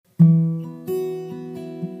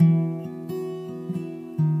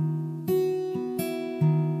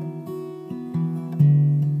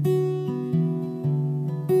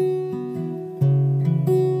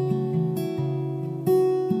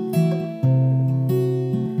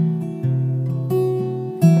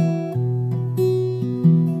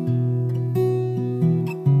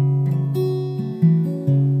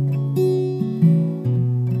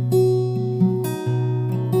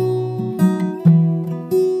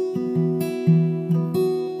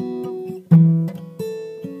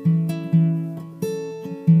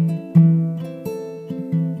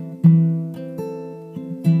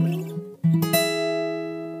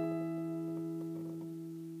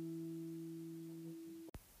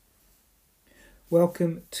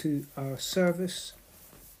Welcome to our service,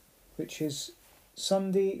 which is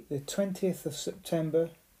Sunday the 20th of September,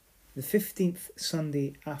 the 15th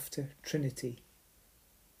Sunday after Trinity.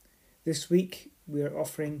 This week we are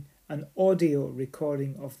offering an audio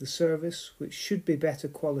recording of the service, which should be better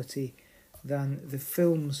quality than the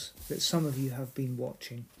films that some of you have been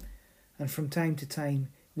watching. And from time to time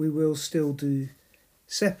we will still do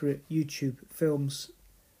separate YouTube films,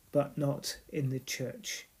 but not in the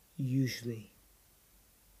church usually.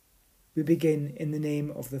 We begin in the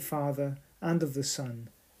name of the Father, and of the Son,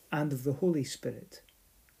 and of the Holy Spirit.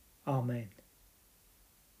 Amen.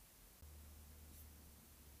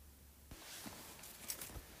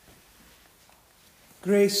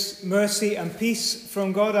 Grace, mercy and peace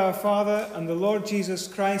from God our Father and the Lord Jesus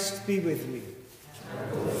Christ be with you.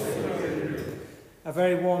 A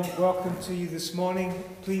very warm welcome to you this morning.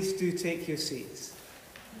 Please do take your seats.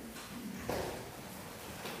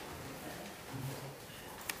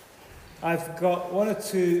 I've got one or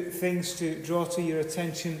two things to draw to your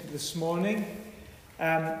attention this morning.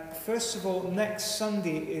 First of all, next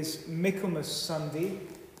Sunday is Michaelmas Sunday,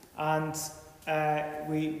 and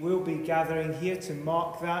we will be gathering here to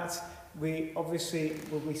mark that. We obviously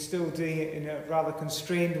will be still doing it in a rather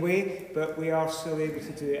constrained way, but we are still able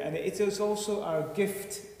to do it. And it is also our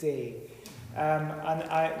gift day.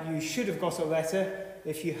 You should have got a letter.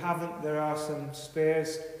 If you haven't, there are some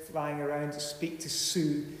spares flying around. Speak to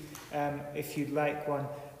Sue if you'd like one.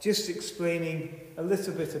 Just explaining a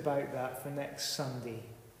little bit about that for next Sunday.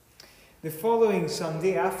 The following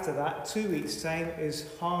Sunday after that, 2 weeks' time, is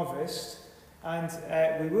Harvest. And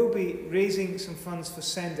we will be raising some funds for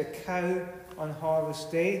Send a Cow on Harvest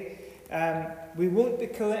Day. We won't be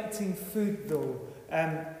collecting food though.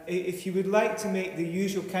 If you would like to make the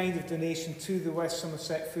usual kind of donation to the West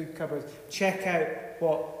Somerset Food Cupboard, check out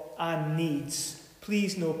what Anne needs.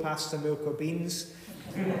 Please no pasta, milk or beans.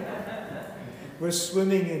 We're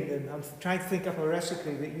swimming in them. I'm trying to think up a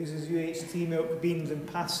recipe that uses UHT milk, beans and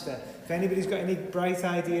pasta. If anybody's got any bright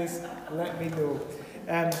ideas, let me know.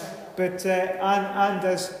 But Anne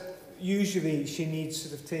does, usually she needs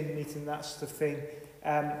sort of tinned meat and that sort of thing,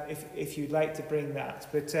 if you'd like to bring that.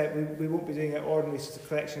 But we won't be doing an ordinary sort of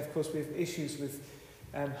collection. Of course, we have issues with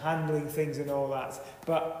handling things and all that.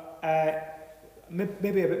 But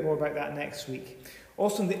maybe a bit more about that next week.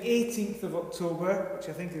 Also on the 18th of October, which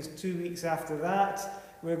I think is 2 weeks after that,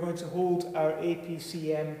 we're going to hold our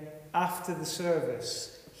APCM after the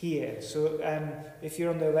service here. So if you're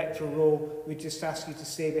on the electoral roll, we just ask you to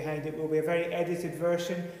stay behind. It will be a very edited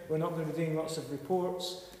version. We're not going to be doing lots of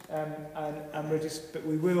reports, but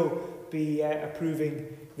we will be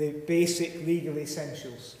approving the basic legal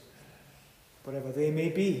essentials, whatever they may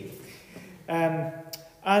be.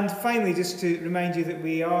 And finally, just to remind you that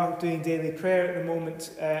we are doing daily prayer at the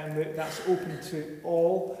moment, and that's open to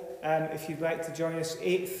all. If you'd like to join us,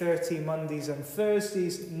 8:30 Mondays and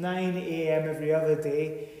Thursdays, 9 a.m. every other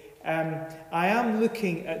day. I am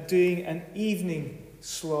looking at doing an evening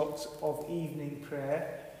slot of evening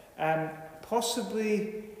prayer,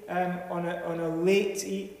 possibly on a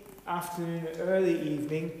late afternoon, early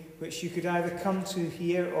evening, which you could either come to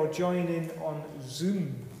here or join in on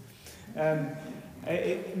Zoom.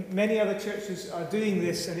 Many other churches are doing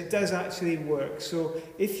this, and it does actually work. So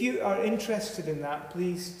if you are interested in that,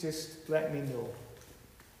 please just let me know.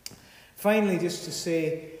 Finally, just to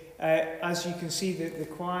say, as you can see, the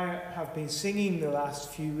choir have been singing the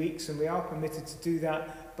last few weeks, and we are permitted to do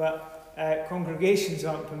that, but congregations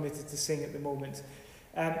aren't permitted to sing at the moment.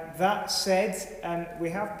 That said,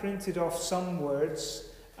 we have printed off some words.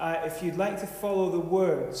 If you'd like to follow the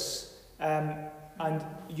words,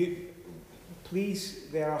 please,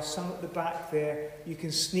 there are some at the back there. You can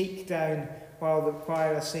sneak down while the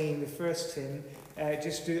choir are singing the first hymn.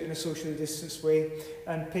 Just do it in a socially distanced way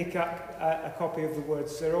and pick up a copy of the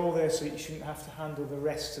words. They're all there, so you shouldn't have to handle the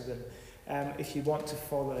rest of them if you want to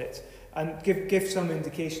follow it. And give some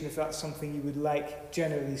indication if that's something you would like,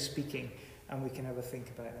 generally speaking, and we can have a think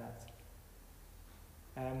about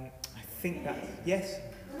that. I think that, yes?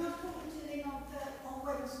 When I was talking to Lynn on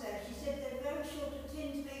Wednesday, she said they're very short of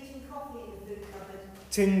tinned meat and coffee in the food cupboard.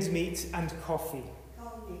 Tinned meat and coffee.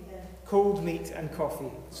 Cold meat and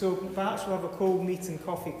coffee. So perhaps we'll have a cold meat and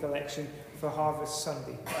coffee collection for Harvest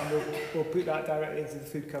Sunday, and we'll put that directly into the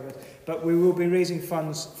food cupboard. But we will be raising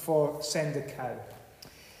funds for Send a Cow.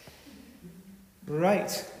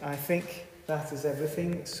 Right, I think that is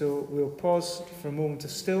everything. So we'll pause for a moment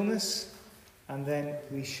of stillness, and then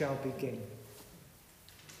we shall begin.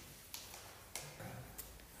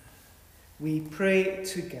 We pray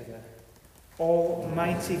together.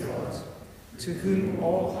 Almighty God, to whom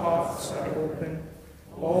all hearts are open,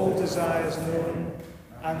 all desires known,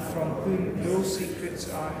 and from whom no secrets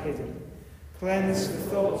are hidden. Cleanse the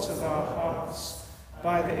thoughts of our hearts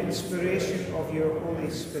by the inspiration of your Holy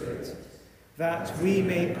Spirit, that we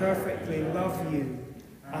may perfectly love you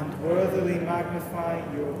and worthily magnify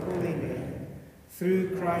your holy name,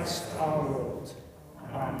 through Christ our Lord.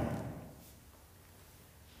 Amen.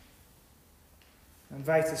 I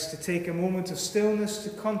invite us to take a moment of stillness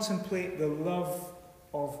to contemplate the love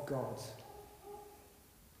of God,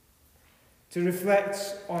 to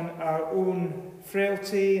reflect on our own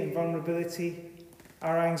frailty and vulnerability,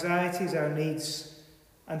 our anxieties, our needs,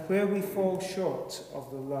 and where we fall short of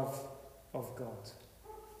the love of God,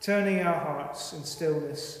 turning our hearts in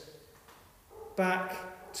stillness back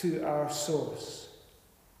to our source.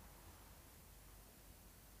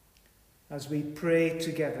 As we pray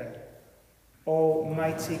together,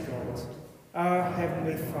 Almighty God, our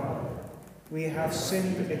Heavenly Father, we have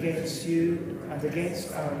sinned against you and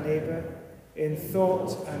against our neighbour in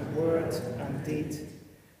thought and word and deed,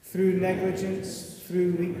 through negligence,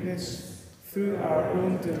 through weakness, through our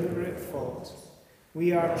own deliberate fault.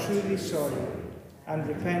 We are truly sorry and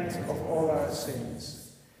repent of all our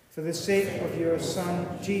sins. For the sake of your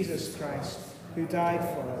Son, Jesus Christ, who died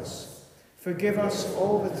for us, forgive us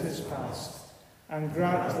all that is past, and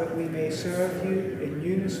grant that we may serve you in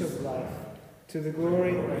newness of life, to the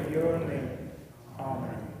glory of your name.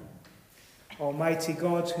 Amen. Almighty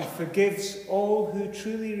God, who forgives all who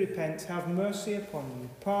truly repent, have mercy upon you,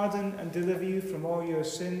 pardon and deliver you from all your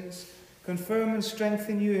sins, confirm and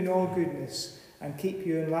strengthen you in all goodness, and keep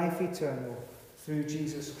you in life eternal, through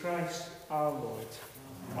Jesus Christ our Lord.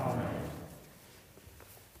 Amen.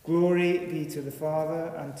 Glory be to the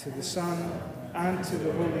Father, and to the Son, and to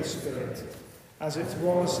the Holy Spirit, as it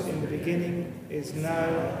was in the beginning, is now,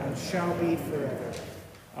 and shall be forever.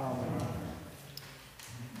 Amen.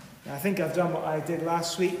 I think I've done what I did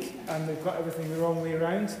last week, and we've got everything the wrong way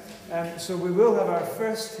around. So we will have our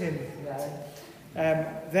first hymn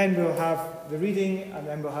now. Then we'll have the reading, and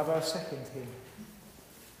then we'll have our second hymn.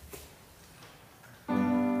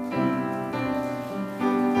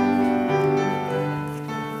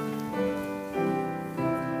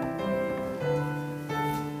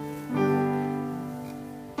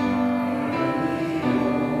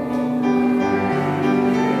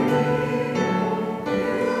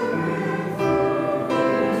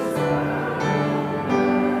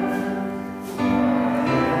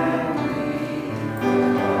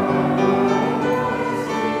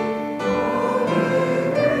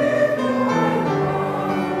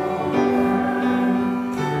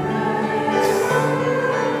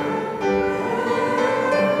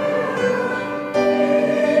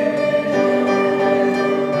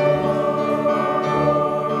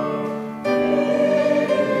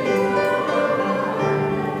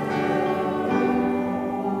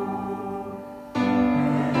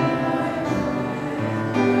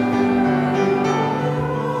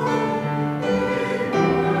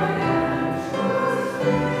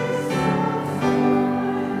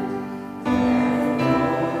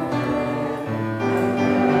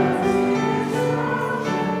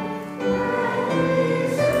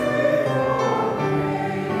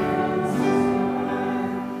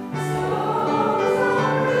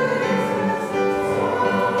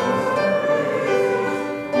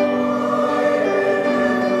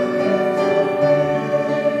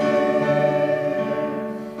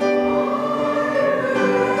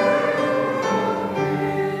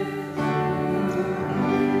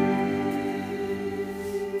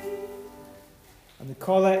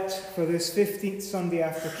 Collect for this 15th Sunday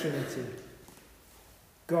after Trinity.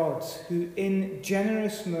 God, who in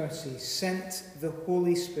generous mercy sent the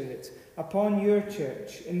Holy Spirit upon your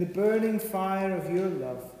church in the burning fire of your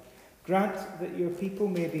love, grant that your people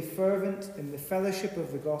may be fervent in the fellowship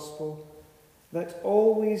of the gospel, that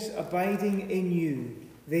always abiding in you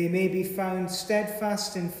they may be found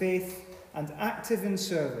steadfast in faith and active in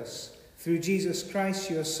service, through Jesus Christ,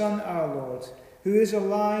 your Son, our Lord, who is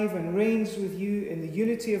alive and reigns with you in the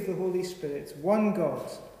unity of the Holy Spirit, one God,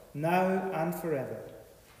 now and forever.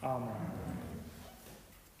 Amen.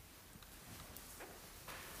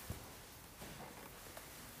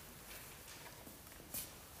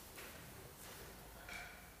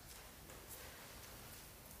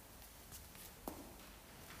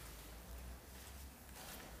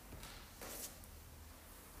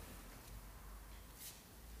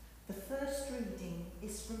 The first reading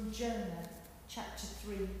is from Jonah, chapter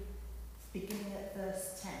 3, beginning at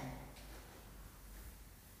verse 10.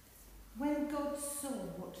 When God saw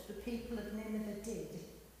what the people of Nineveh did,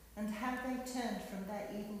 and how they turned from their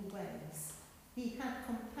evil ways, he had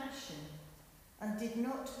compassion and did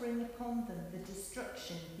not bring upon them the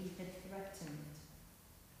destruction he had threatened.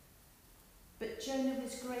 But Jonah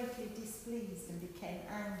was greatly displeased and became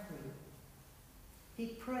angry. He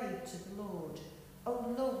prayed to the Lord,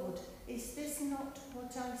 "O Lord, is this not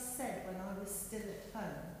what I said when I was still at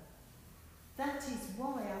home? That is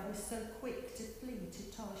why I was so quick to flee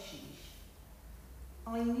to Tarshish.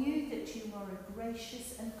 I knew that you are a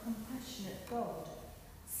gracious and compassionate God,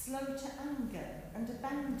 slow to anger and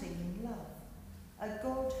abounding in love, a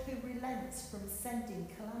God who relents from sending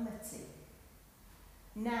calamity.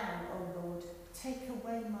 Now, O Lord, take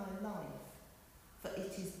away my life, for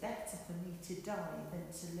it is better for me to die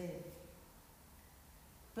than to live."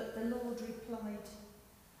 But the Lord replied,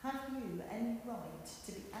 "Have you any right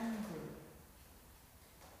to be angry?"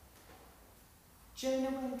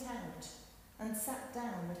 Jonah went out and sat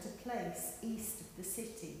down at a place east of the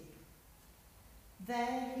city.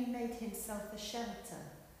 There he made himself a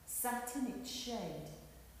shelter, sat in its shade,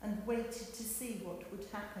 and waited to see what would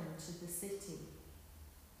happen to the city.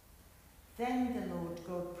 Then the Lord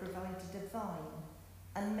God provided a vine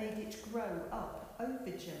and made it grow up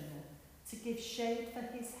over Jonah to give shade for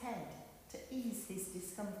his head to ease his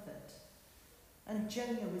discomfort. And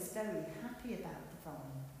Jonah was very happy about the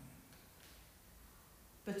vine.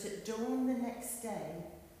 But at dawn the next day,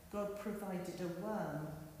 God provided a worm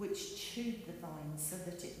which chewed the vine so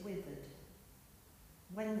that it withered.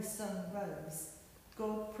 When the sun rose,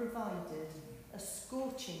 God provided a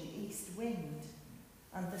scorching east wind,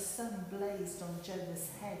 and the sun blazed on Jonah's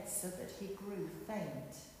head so that he grew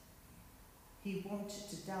faint. He wanted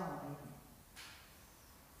to die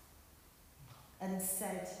and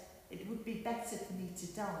said, "It would be better for me to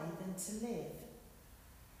die than to live."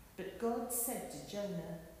 But God said to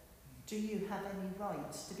Jonah, "Do you have any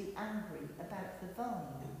right to be angry about the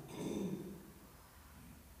vine?"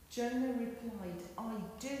 Jonah replied, "I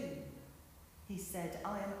do." He said,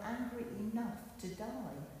 "I am angry enough to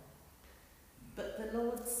die." But the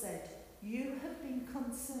Lord said, "You have been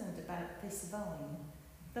concerned about this vine,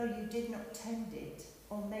 though you did not tend it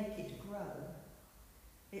or make it grow.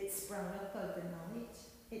 It sprang up overnight,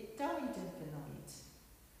 it died overnight.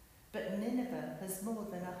 But Nineveh has more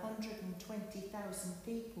than 120,000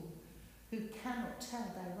 people who cannot tell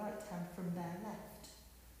their right hand from their left,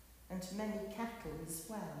 and many cattle as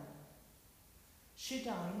well. Should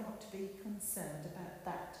I not be concerned about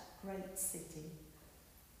that great city?"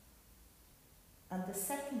 And the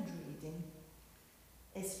second reading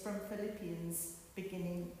is from Philippians,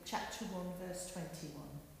 beginning chapter 1, verse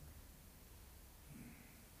 21.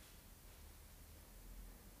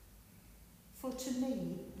 "For to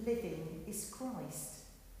me, living is Christ,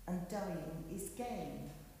 and dying is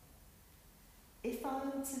gain. If I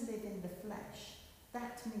am to live in the flesh,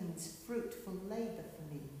 that means fruitful labour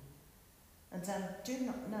for me, and I do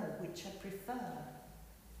not know which I prefer.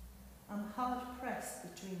 I'm hard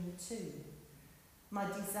pressed between the two. My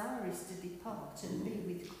desire is to depart and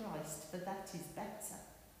be with Christ, for that is better.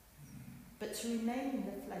 But to remain in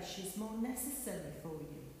the flesh is more necessary for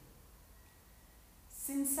you.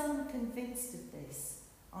 Since I'm convinced of this,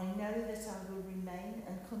 I know that I will remain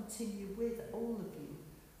and continue with all of you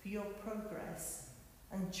for your progress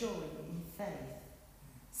and joy in faith,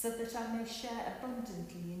 so that I may share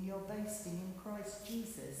abundantly in your boasting in Christ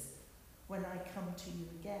Jesus when I come to you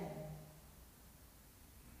again.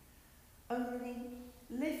 Only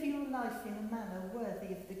live your life in a manner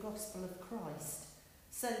worthy of the gospel of Christ,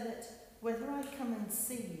 so that whether I come and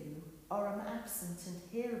see you or am absent and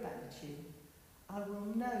hear about you, I will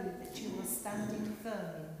know that you are standing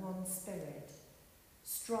firm in one spirit,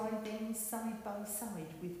 striving side by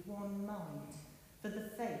side with one mind for the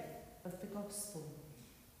faith of the gospel,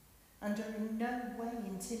 and are in no way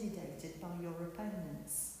intimidated by your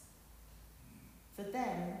opponents. For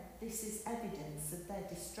them, this is evidence of their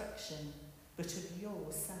destruction, but of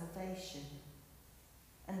your salvation.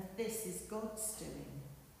 And this is God's doing,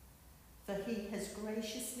 for he has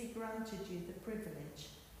graciously granted you the privilege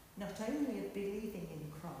not only of believing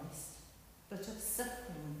in Christ, but of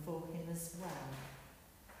suffering for him as well,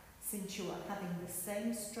 since you are having the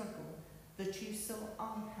same struggle that you saw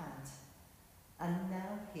I had, and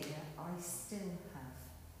now here I still have.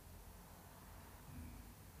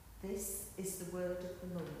 This is the word of the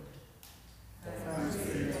Lord. Thanks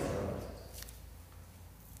be to God.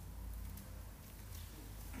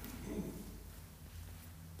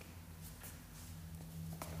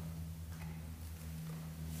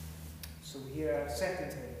 So we hear our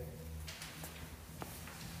second hymn.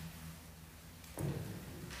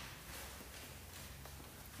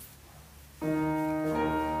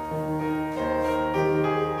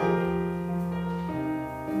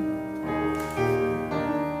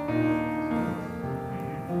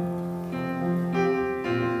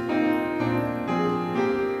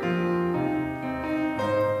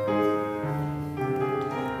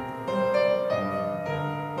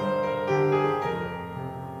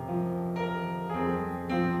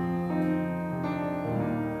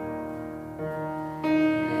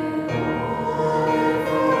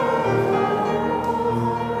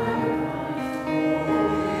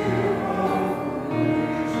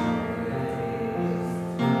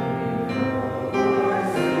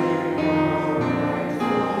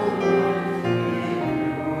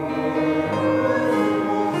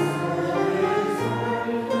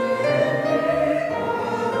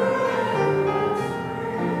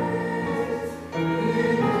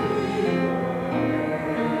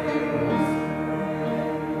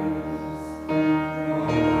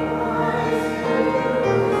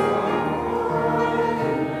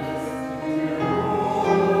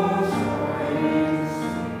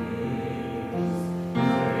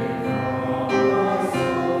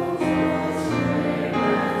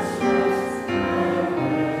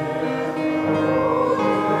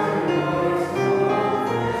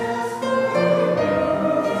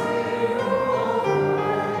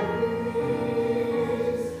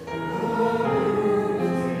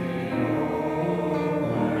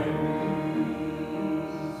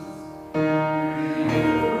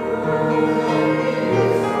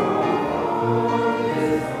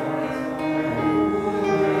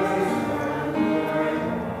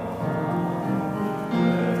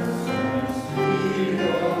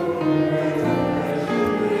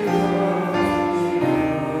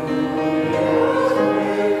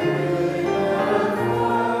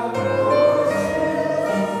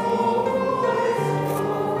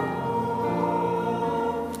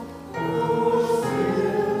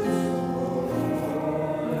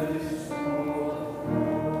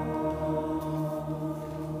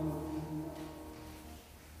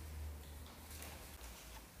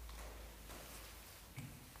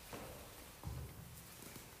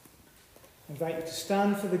 I invite you to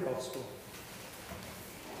stand for the gospel.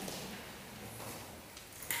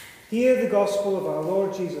 Hear the gospel of our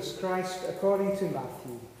Lord Jesus Christ according to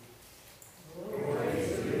Matthew.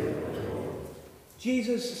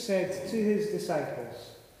 Jesus said to his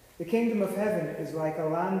disciples, "The kingdom of heaven is like a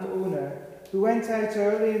landowner who went out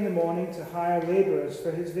early in the morning to hire labourers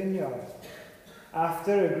for his vineyard.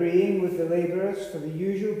 After agreeing with the labourers for the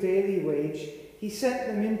usual daily wage, he sent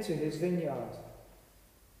them into his vineyard.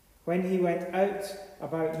 When he went out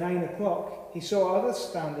about 9 o'clock, he saw others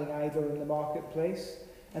standing idle in the marketplace,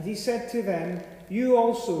 and he said to them, 'You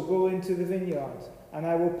also go into the vineyard, and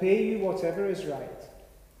I will pay you whatever is right.'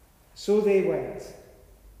 So they went.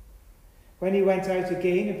 When he went out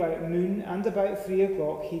again about noon and about 3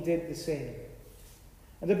 o'clock, he did the same.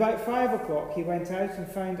 And about 5 o'clock he went out and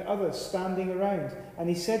found others standing around, and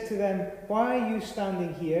he said to them, 'Why are you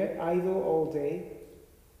standing here idle all day?'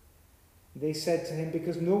 They said to him,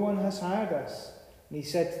 'Because no one has hired us.' And he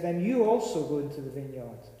said to them, 'You also go into the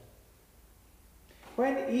vineyard.'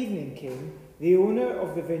 When evening came, the owner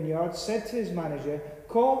of the vineyard said to his manager,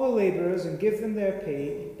 'Call the labourers and give them their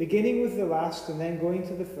pay, beginning with the last and then going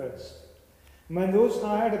to the first.' And when those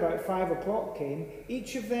hired about 5 o'clock came,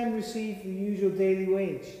 each of them received the usual daily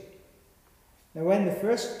wage. Now when the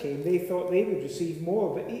first came, they thought they would receive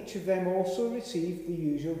more, but each of them also received the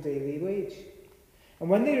usual daily wage. And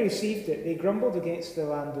when they received it, they grumbled against the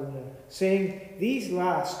landowner, saying, 'These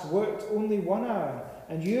last worked only 1 hour,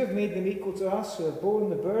 and you have made them equal to us who have borne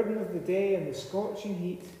the burden of the day and the scorching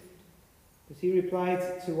heat.' But he replied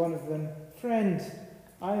to one of them, 'Friend,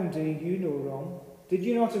 I am doing you no wrong. Did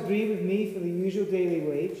you not agree with me for the usual daily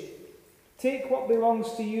wage? Take what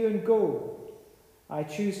belongs to you and go. I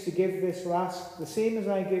choose to give this last the same as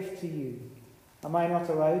I give to you. Am I not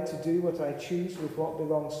allowed to do what I choose with what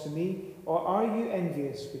belongs to me? Or are you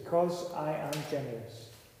envious because I am generous?'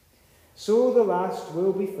 So the last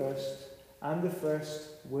will be first, and the first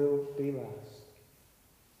will be last."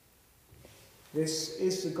 This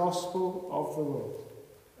is the gospel of the Lord.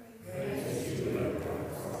 Praise to you, Lord Christ.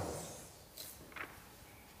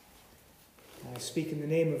 I speak in the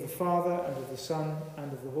name of the Father, and of the Son,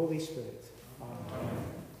 and of the Holy Spirit. Amen.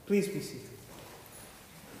 Please be seated.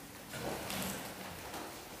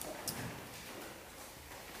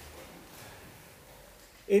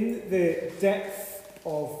 In the depth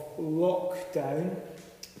of lockdown,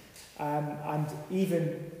 and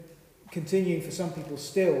even continuing for some people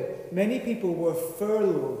still, many people were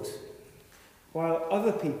furloughed while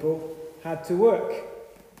other people had to work,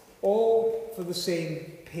 all for the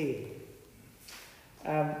same pay.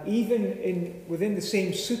 Even within the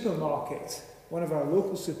same supermarket, one of our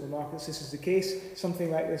local supermarkets, this is the case, something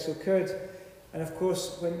like this occurred. And of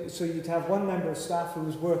course, so you'd have one member of staff who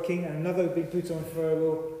was working and another would be put on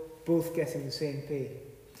furlough, both getting the same pay.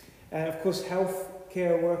 And of course, health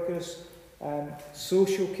care workers,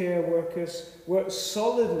 social care workers worked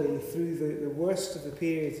solidly through the worst of the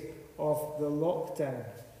period of the lockdown.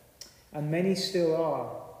 And many still are,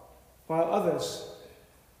 while others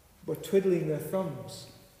were twiddling their thumbs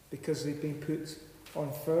because they'd been put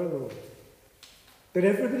on furlough. But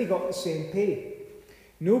everybody got the same pay.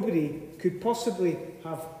 Nobody could possibly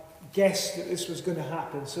have guessed that this was going to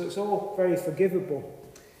happen, so it's all very forgivable.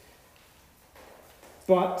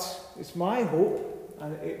 But it's my hope,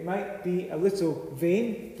 and it might be a little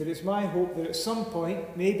vain, but it's my hope that at some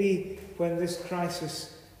point, maybe when this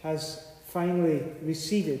crisis has finally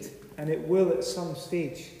receded, and it will at some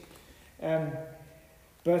stage,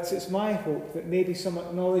 but it's my hope that maybe some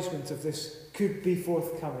acknowledgement of this could be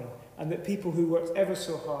forthcoming, and that people who worked ever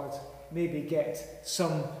so hard maybe get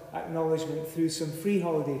some acknowledgement through some free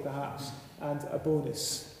holiday perhaps, and a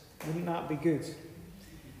bonus. Wouldn't that be good?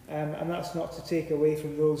 And that's not to take away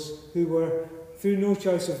from those who were, through no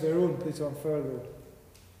choice of their own, put on furlough.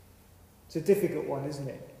 It's a difficult one, isn't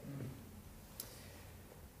it?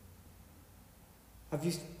 Have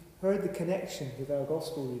you heard the connection with our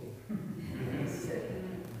gospel reading?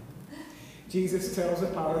 Jesus tells a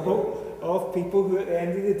parable of people who at the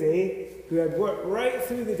end of the day, who had worked right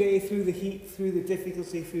through the day, through the heat, through the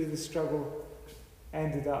difficulty, through the struggle,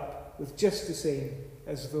 ended up with just the same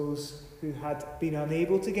as those who had been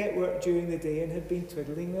unable to get work during the day and had been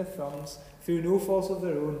twiddling their thumbs through no fault of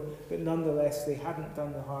their own, but nonetheless they hadn't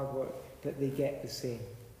done the hard work, but they get the same.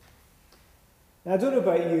 Now I don't know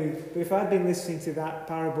about you, but if I'd been listening to that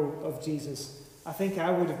parable of Jesus, I think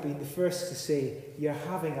I would have been the first to say, "You're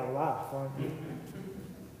having a laugh, aren't you?"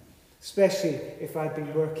 Especially if I'd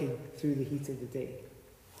been working through the heat of the day.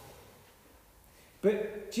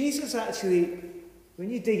 But Jesus actually, when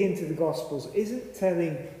you dig into the Gospels, isn't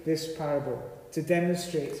telling this parable to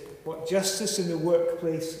demonstrate what justice in the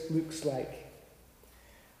workplace looks like.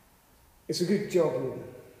 It's a good job, really.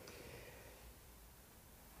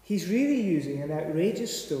 He's really using an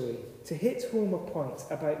outrageous story to hit home a point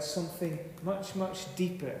about something much, much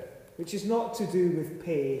deeper, which is not to do with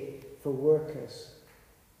pay for workers.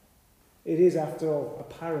 It is, after all, a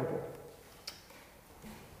parable.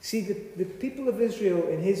 See, the people of Israel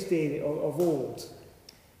in his day of old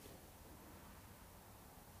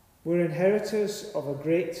were inheritors of a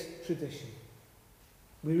great tradition.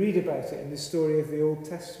 We read about it in the story of the Old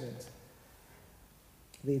Testament.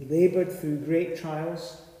 They laboured through great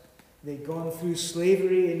trials. They'd gone through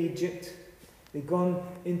slavery in Egypt. They'd gone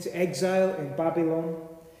into exile in Babylon.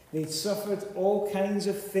 They'd suffered all kinds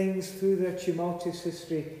of things through their tumultuous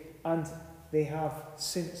history, and they have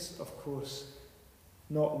since, of course,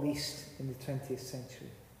 not least in the 20th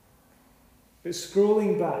century. But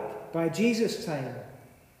scrolling back, by Jesus' time,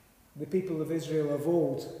 the people of Israel of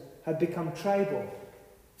old had become tribal,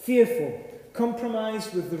 fearful,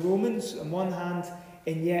 compromised with the Romans on one hand,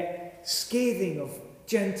 and yet scathing of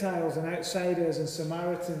Gentiles and outsiders and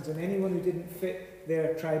Samaritans and anyone who didn't fit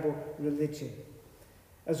their tribal religion,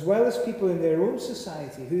 as well as people in their own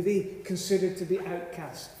society who they considered to be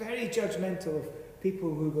outcasts, very judgmental of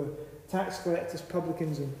people who were tax collectors,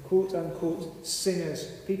 publicans and quote-unquote sinners,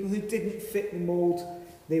 people who didn't fit the mould.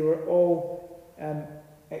 They were all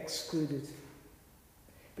excluded.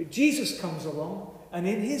 But Jesus comes along, and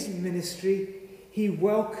in his ministry he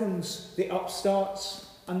welcomes the upstarts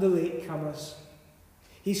and the latecomers.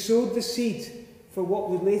 He sowed the seed for what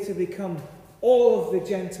would later become all of the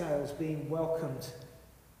Gentiles being welcomed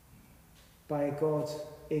by a God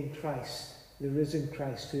in Christ, the risen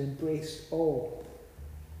Christ, who embraced all.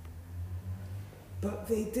 But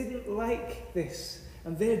they didn't like this,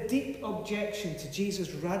 and their deep objection to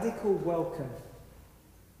Jesus' radical welcome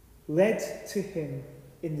led to him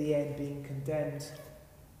in the end being condemned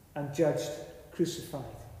and judged, crucified.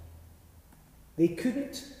 They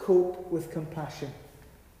couldn't cope with compassion.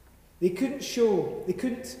 They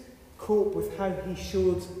couldn't cope with how he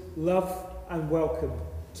showed love and welcome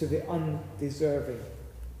to the undeserving,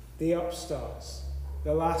 the upstarts,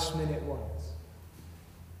 the last-minute ones.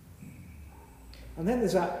 And then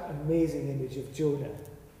there's that amazing image of Jonah.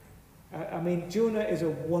 I mean, Jonah is a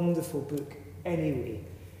wonderful book anyway,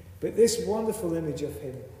 but this wonderful image of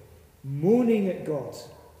him moaning at God.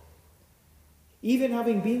 Even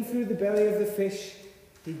having been through the belly of the fish,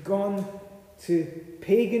 he'd gone to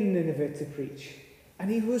pagan Nineveh to preach, and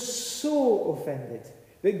he was so offended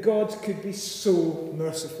that God could be so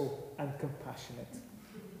merciful and compassionate.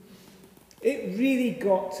 It really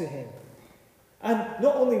got to him. And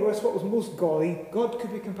not only was what was most galling, God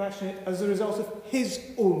could be compassionate as a result of his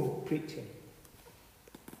own preaching.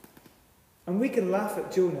 And we can laugh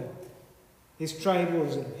at Jonah, his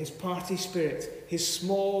tribalism, his party spirit, his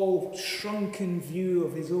small, shrunken view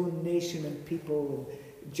of his own nation and people,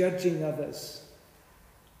 and judging others.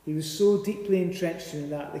 He was so deeply entrenched in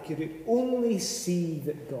that they could only see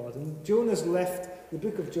that God. And the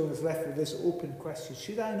book of Jonah's left with this open question: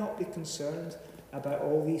 should I not be concerned about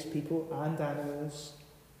all these people and animals?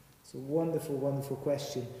 It's a wonderful, wonderful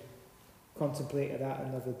question. Contemplate that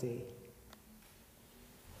another day.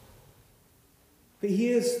 But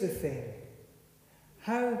here's the thing.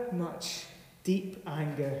 How much deep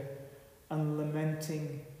anger and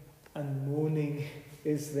lamenting and moaning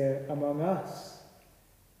is there among us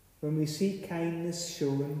when we see kindness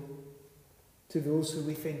shown to those who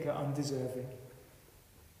we think are undeserving?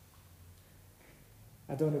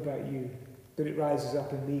 I don't know about you, but it rises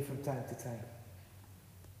up in me from time to time.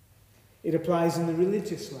 It applies in the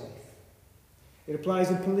religious life. It applies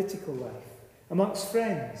in political life, amongst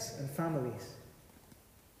friends and families.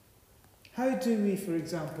 How do we, for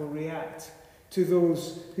example, react to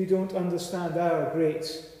those who don't understand our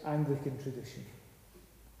great Anglican tradition?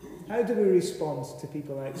 How do we respond to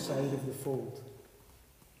people outside of the fold?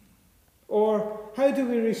 Or how do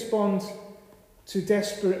we respond to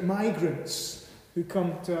desperate migrants who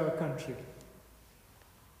come to our country,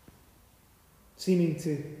 seeming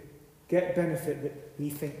to get benefit that we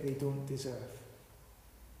think they don't deserve?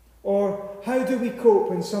 Or how do we cope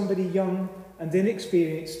when somebody young and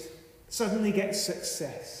inexperienced suddenly gets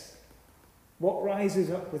success? What rises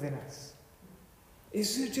up within us?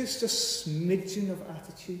 Is there just a smidgen of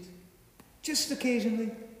attitude? Just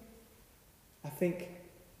occasionally? I think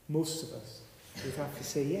most of us would have to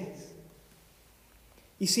say yes.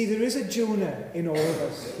 You see, there is a Jonah in all of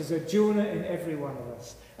us. There's a Jonah in every one of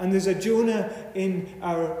us. And there's a Jonah in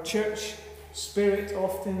our church spirit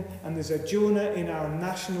often, and there's a Jonah in our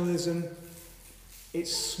nationalism.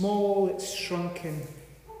 It's small, it's shrunken,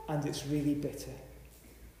 and it's really bitter.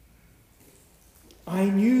 I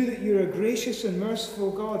knew that you're a gracious and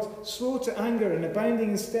merciful God, slow to anger and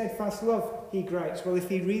abounding in steadfast love, he gripes. Well, if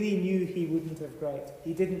he really knew, he wouldn't have griped.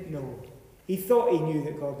 He didn't know. He thought he knew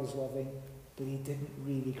that God was loving, but he didn't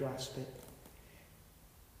really grasp it.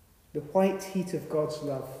 The white heat of God's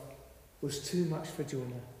love was too much for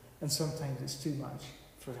Jonah, and sometimes it's too much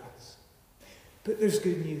for us. But there's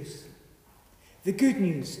good news. The good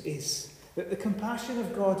news is that the compassion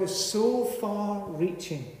of God is so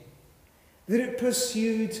far-reaching that it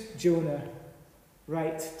pursued Jonah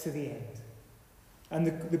right to the end. And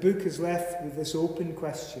the book is left with this open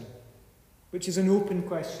question, which is an open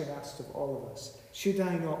question asked of all of us. Should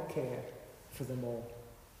I not care for them all?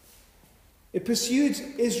 It pursued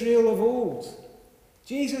Israel of old.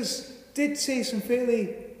 Jesus did say some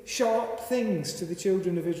fairly sharp things to the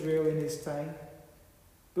children of Israel in his time.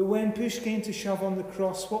 But when push came to shove on the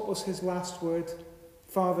cross, what was his last word?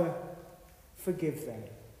 Father, forgive them,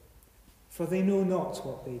 for they know not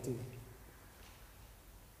what they do.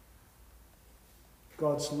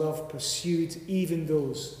 God's love pursued even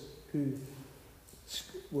those who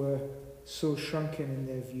were so shrunken in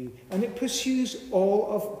their view. And it pursues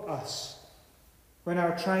all of us when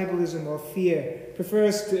our tribalism or fear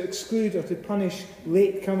prefers to exclude or to punish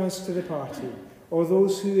latecomers to the party, or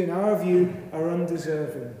those who, in our view, are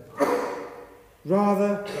undeserving,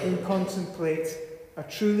 rather than contemplate a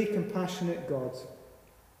truly compassionate God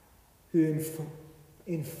who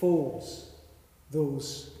enfolds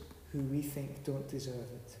those who we think don't deserve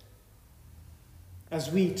it.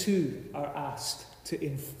 As we too are asked to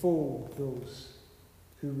enfold those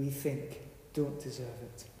who we think don't deserve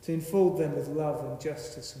it, to enfold them with love and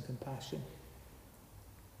justice and compassion.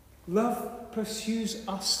 Love pursues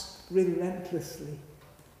us relentlessly.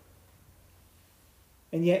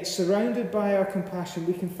 And yet, surrounded by our compassion,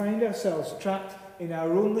 we can find ourselves trapped in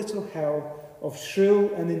our own little hell of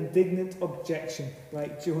shrill and indignant objection,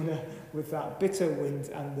 like Jonah with that bitter wind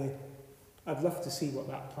and the... I'd love to see what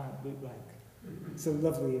that plant looked like. It's a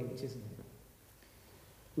lovely image, isn't it?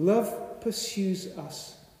 Love pursues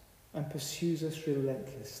us and pursues us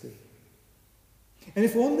relentlessly. And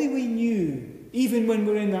if only we knew, even when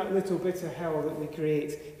we're in that little bit of hell that we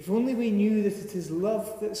create, if only we knew that it is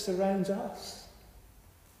love that surrounds us,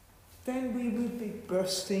 then we would be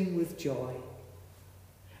bursting with joy.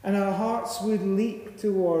 And our hearts would leap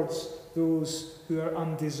towards those who are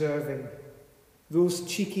undeserving, those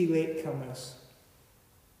cheeky latecomers.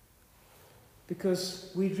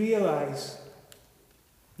 Because we realise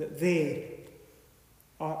that they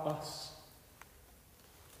are us.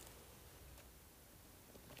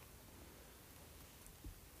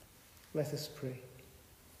 Let us pray.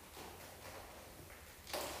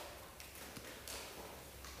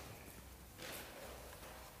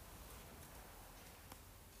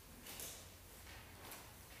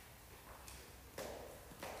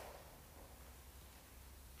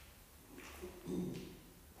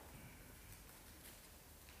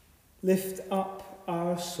 Lift up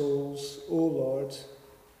our souls, O Lord,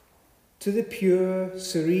 to the pure,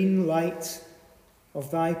 serene light of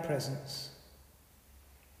thy presence,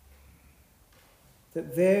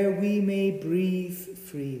 that there we may breathe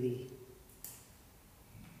freely,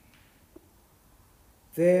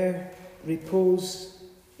 there repose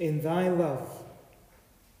in thy love,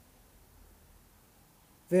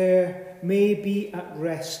 there may be at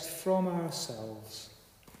rest from ourselves,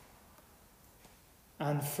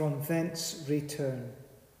 and from thence return,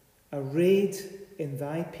 arrayed in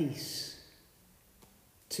thy peace,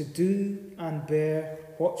 to do and bear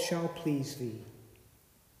what shall please thee,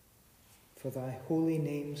 for thy holy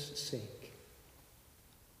name's sake.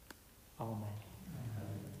 Amen.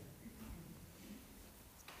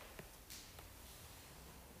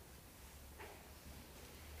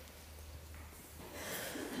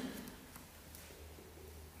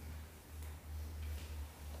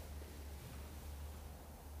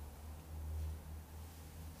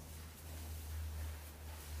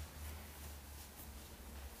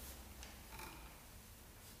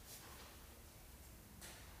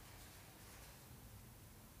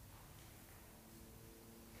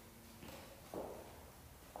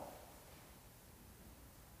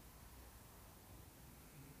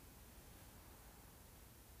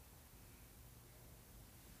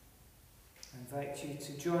 I invite you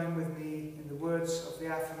to join with me in the words of the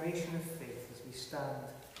affirmation of faith as we stand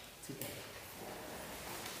together.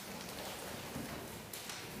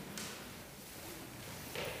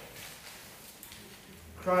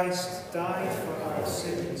 Christ died for our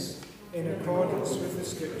sins in accordance with the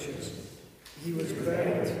Scriptures. He was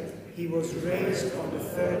buried. He was raised on the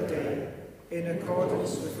third day in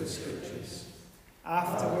accordance with the Scriptures.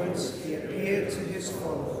 Afterwards, he appeared to his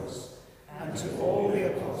followers and to all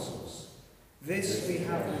the apostles. This we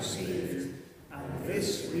have received, and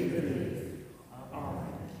this we believe. Amen.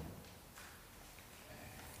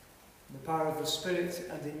 In the power of the Spirit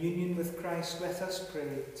and in union with Christ, let us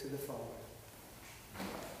pray to the Father.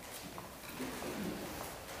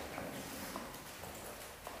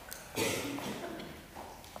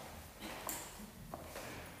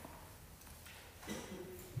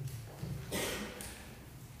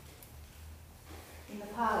 In the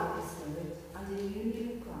power of the Spirit and in union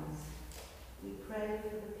with Christ, we pray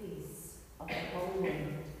for the peace of the whole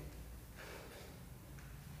world,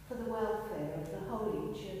 for the welfare of the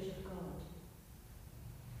Holy Church of God,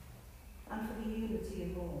 and for the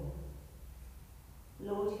unity of all.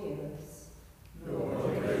 Lord, hear us.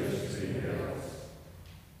 Lord, graciously hear us.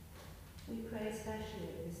 We pray especially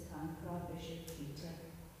at this time for our Bishop Peter,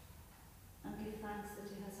 and give thanks that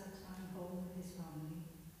he has had time home with his family,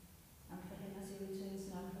 and for him as he returns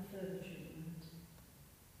now for further treatment.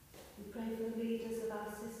 We pray for the leaders of our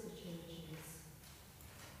sister churches.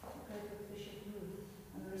 We pray for Bishop Ruth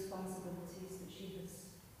and the responsibilities that she has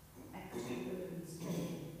extra burdens to do.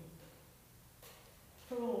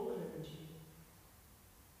 For all clergy,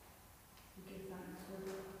 we give thanks for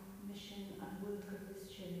the mission and work of this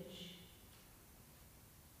church,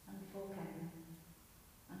 and for Ken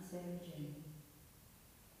and Sarah Jane.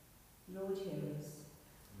 Lord, hear us.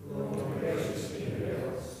 Lord, graciously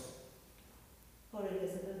hear us. For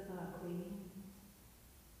Elizabeth, our Queen,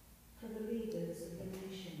 for the leaders of the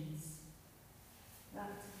nations,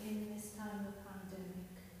 that in this time of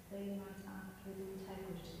pandemic they might act with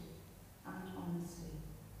integrity and honesty,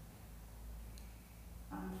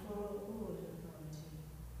 and for all authority.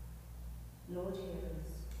 Lord, hear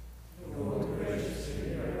us. Lord, graciously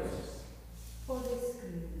hear us. For this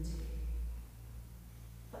community,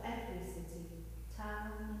 for every city,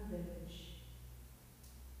 town and village,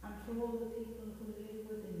 and for all the people who live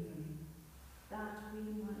within them, that we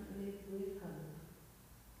might live with hope.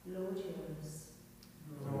 Lord, hear us.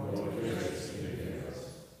 Lord, graciously hear us.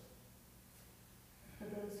 For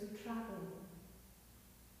those who travel,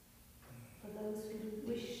 for those who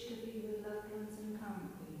wish to be with loved ones and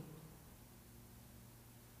can't be,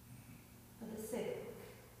 for the sick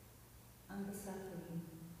and the suffering,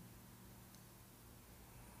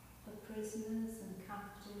 for prisoners and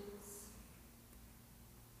captives,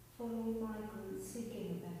 for all migrants seeking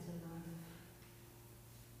a better life,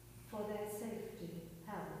 for their safety,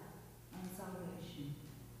 health and salvation.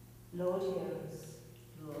 Lord, hear us.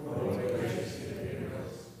 Lord, graciously hear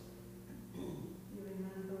us. We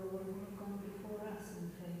remember all who have gone before us in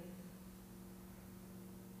faith,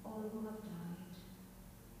 all who have died,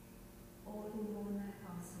 all who mourn their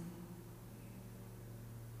passing,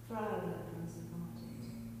 for our loved ones departed,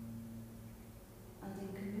 and in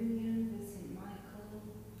communion with St.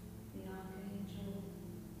 Michael, the Archangel,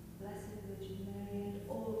 Blessed Virgin Mary, and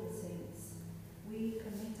all the saints, we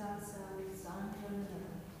commit ourselves and one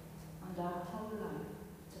another and our whole life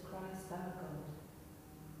to Christ our God.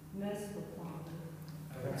 Merciful Father,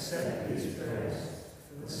 Accept these prayers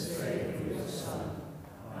for the sake of your Son,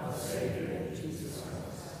 our Saviour, Jesus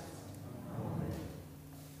Christ. Amen.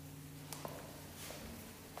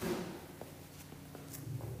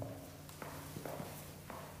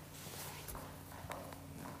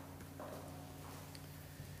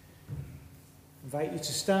 I invite you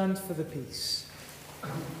to stand for the peace.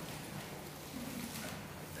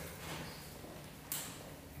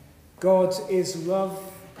 God is love,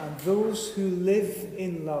 and those who live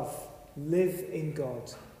in love live in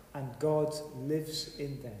God, and God lives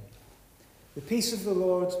in them. The peace of the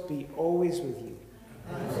Lord be always with you.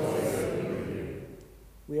 And also with you.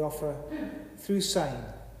 We offer, through sign,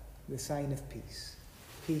 the sign of peace.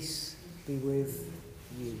 Peace be with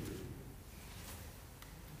you.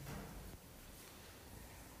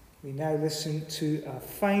 We now listen to our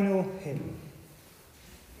final hymn.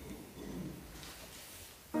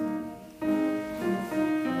 Amen.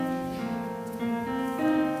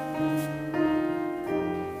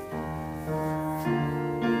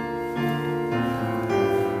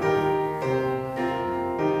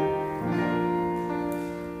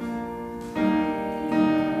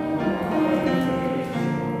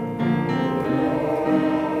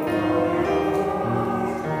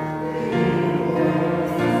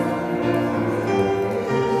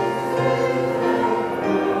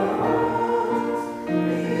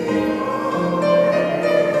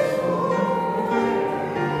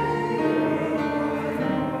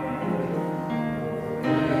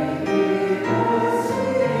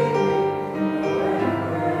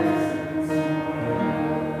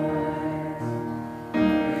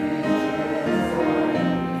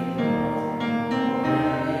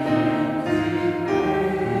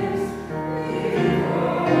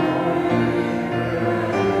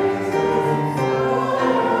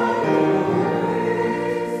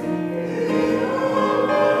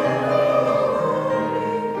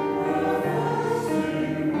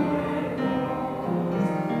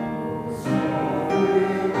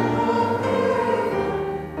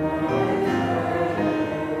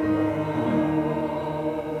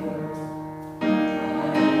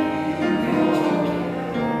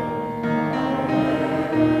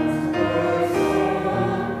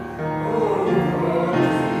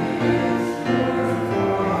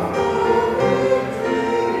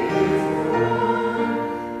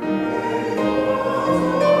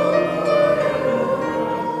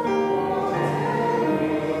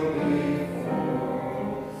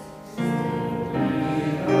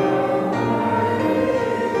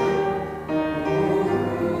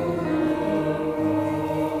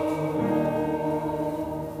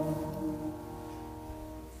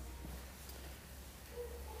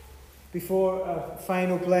 Before a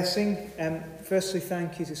final blessing, firstly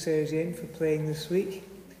thank you to Sarah Jane for playing this week,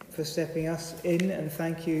 for stepping us in, and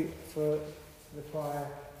thank you for the choir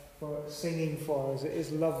for singing for us. It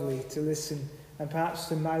is lovely to listen and perhaps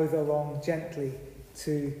to mouth along gently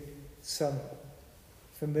to some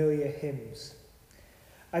familiar hymns.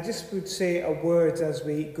 I just would say a word as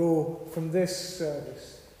we go from this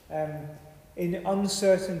service. In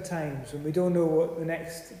uncertain times, when we don't know what the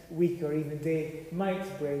next week or even day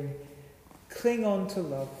might bring, cling on to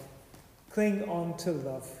love. Cling on to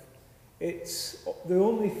love. It's the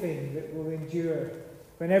only thing that will endure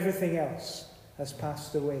when everything else has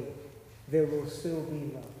passed away. There will still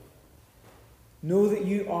be love. Know that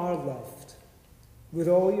you are loved with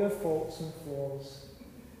all your faults and flaws,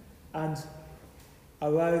 and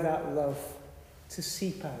allow that love to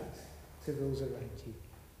seep out to those around you.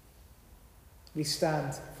 We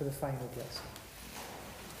stand for the final blessing.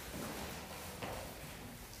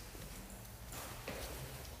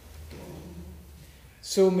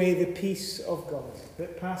 So may the peace of God,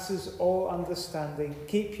 that passes all understanding,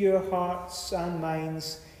 keep your hearts and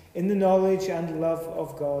minds in the knowledge and love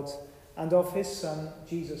of God and of his Son,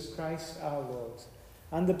 Jesus Christ our Lord.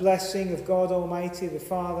 And the blessing of God Almighty, the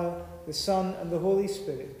Father, the Son, and the Holy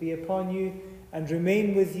Spirit be upon you and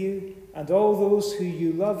remain with you and all those who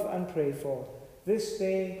you love and pray for, this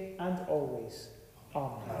day and always.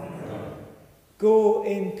 Amen. Amen. Go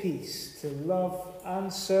in peace to love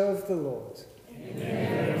and serve the Lord. In the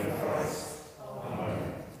name of Christ.